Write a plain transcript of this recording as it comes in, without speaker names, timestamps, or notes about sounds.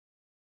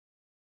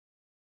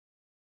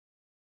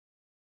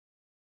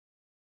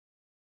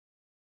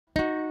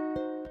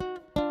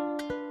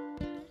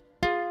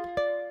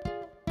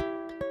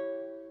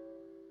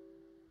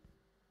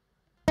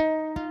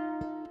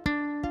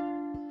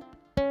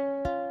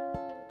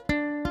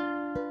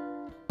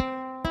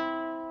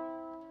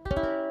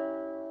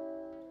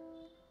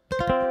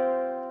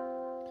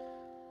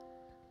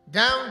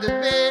Down the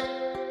bay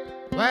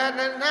where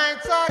the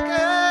nights are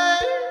gay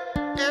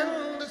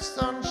and the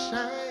sun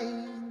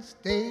shines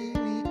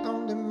daily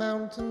on the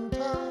mountain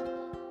top.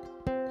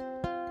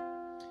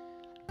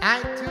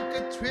 I took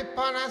a trip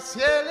on a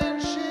sailing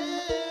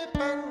ship,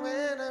 and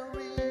when I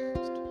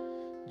reached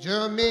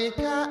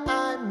Jamaica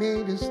I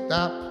made a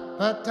stop.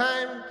 But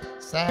I'm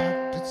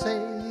sad to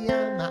say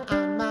I'm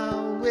on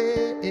my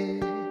way.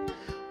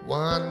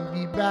 Won't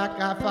be back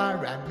after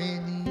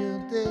many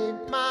a day.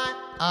 My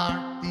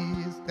heart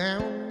is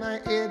down, my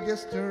head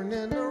is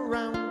turning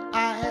around.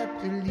 I had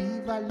to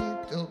leave a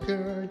little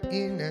girl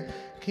in a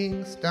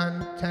Kingston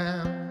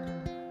town.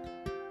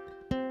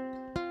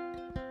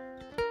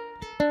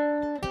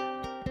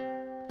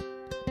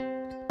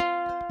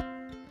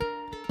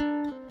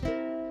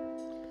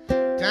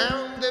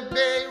 Down the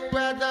bay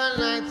where the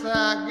nights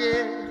are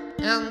gay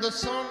and the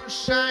sun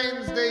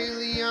shines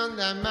daily on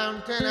the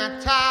mountain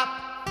atop,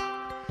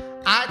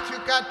 I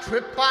took a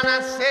trip on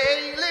a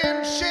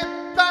sailing ship,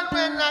 and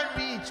when I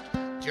reached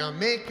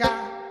Jamaica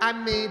I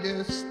made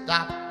a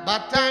stop.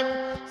 But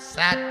I'm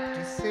sad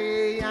to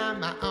say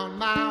I'm on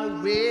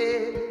my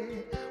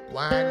way.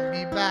 Won't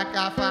be back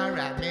after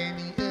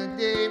many a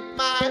day.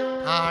 My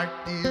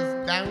heart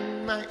is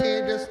down, my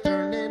head is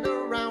turning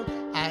around.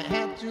 I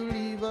had to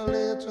leave a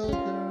little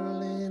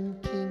girl in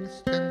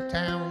Kingston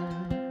town.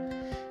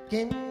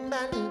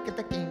 Kimbalika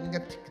the king,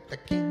 the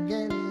king,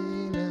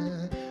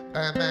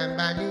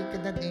 Bambalika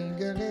the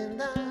dingle in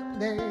the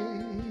day.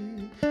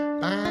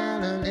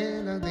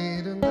 Palalina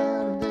didn't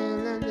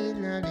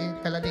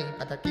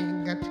the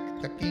king,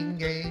 the king,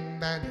 game,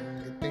 banning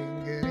the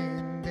finger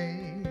in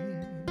day.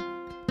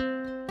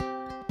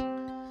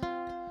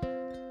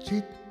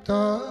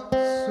 Chitta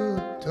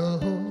sutta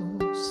ho,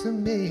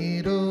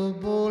 samiro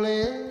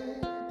bole,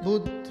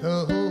 buddha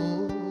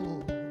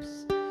hos.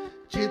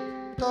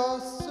 Chitta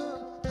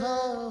sutta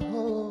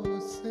ho,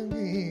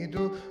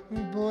 samiro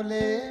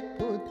bole,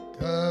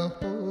 buddha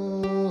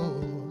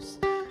hos.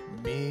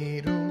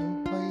 Mero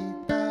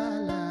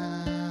paitalale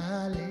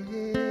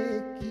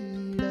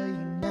kirai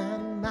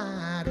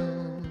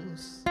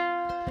namaros.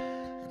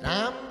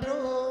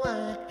 Ramro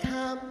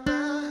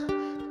akhama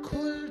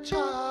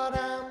khulcha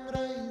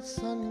ramrai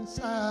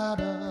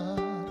sansara.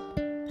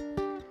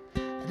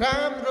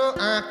 Ramro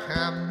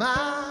akhama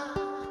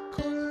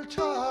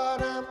khulcha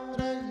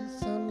ramrai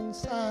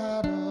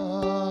sansara.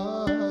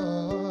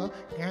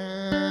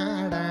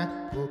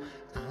 Gadako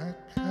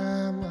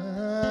akhama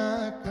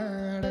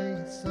kadai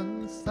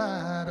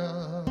sansara.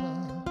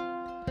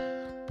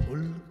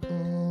 Phulko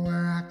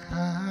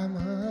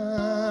akhama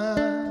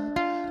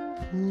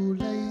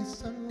phulai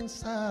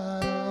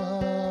sansara.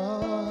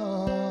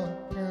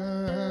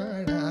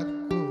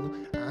 Gadako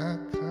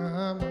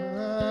akhama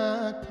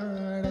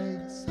kadai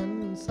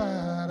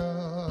sansara.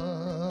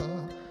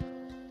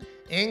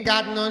 Ain't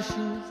got no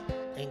shoes,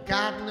 ain't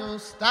got no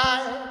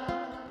style,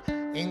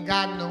 ain't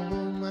got no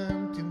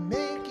woman to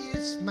make you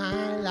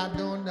smile. I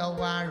don't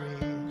worry,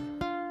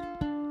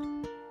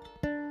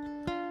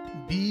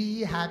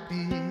 be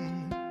happy.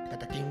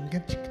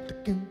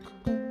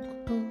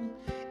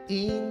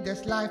 In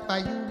this life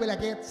you will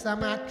get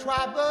some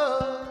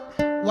trouble.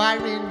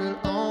 Worrying will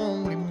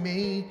only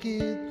make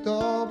it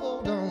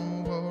double.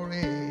 Don't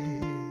worry,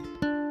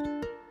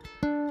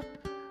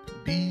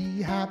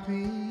 be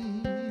happy.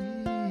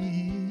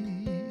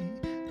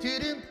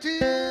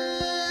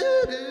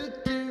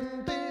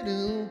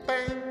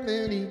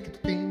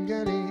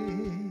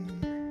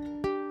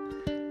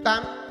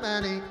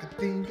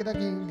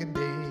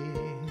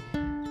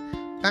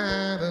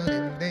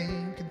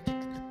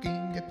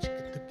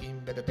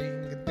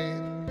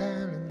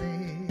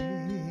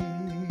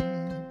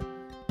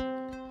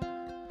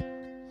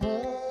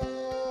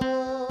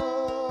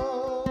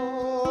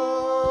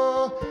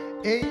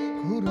 এই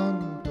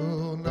ঘুরন্ত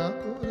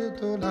নাগর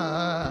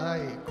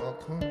দোলায়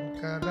কখন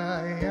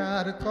কাদায়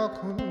আর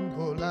কখন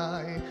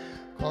ভোলায়,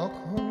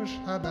 কখন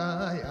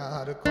সাদায়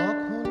আর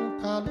কখন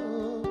কালো,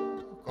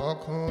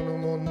 কখন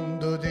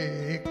মন্দ যে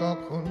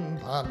কখন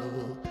ভালো।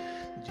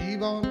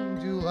 জীবন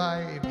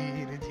জুয়ায়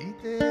বীর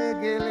জিতে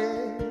গেলে,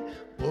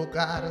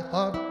 বোকার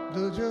হদ্দ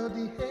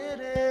যদি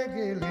হেরে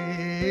গেলে।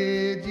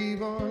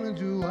 জীবন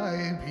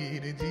জুয়ায়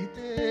বীর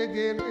জিতে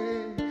গেলে,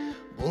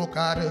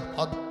 বোকার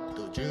হদ্দ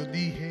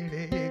যদি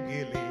হেরে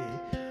গেলে।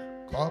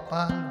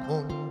 কপাল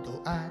মন্দ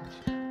আজ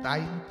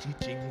তাই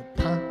চিচিং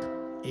থাক,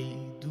 এই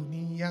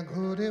দুনিয়া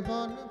ঘুরে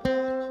বন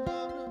বন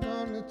বন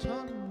বন।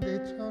 ছন্দে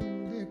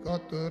ছন্দে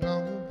কত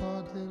রং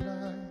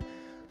বদলায়,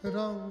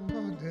 রং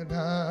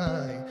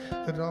বদলায়,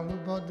 রং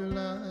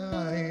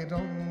বদলায়,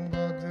 রং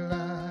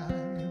বদলায়।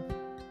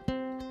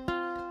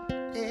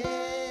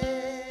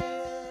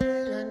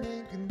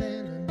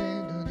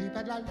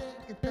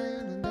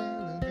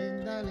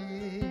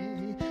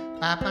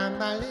 Papa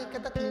Malika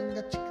the king,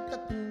 the chick the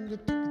king, the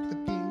king, the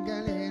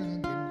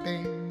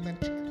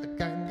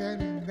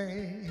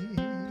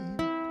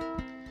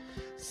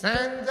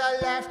Sounds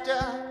of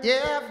laughter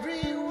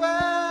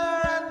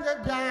everywhere, and the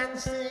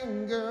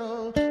dancing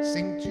girl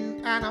sing to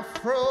and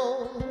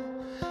fro.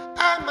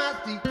 I must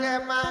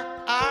declare my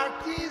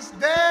art is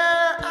There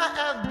I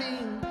have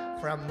been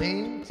from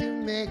Maine to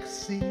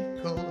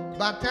Mexico,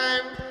 but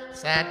I'm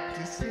sad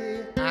to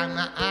say I'm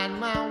on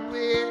my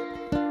way.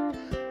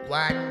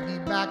 Want me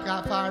back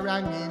for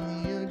a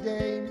new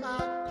day. My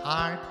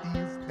heart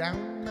is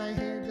down, my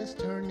head is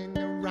turning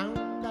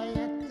around. I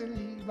had to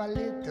leave a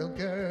little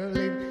girl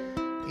in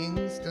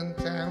Kingston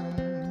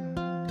Town.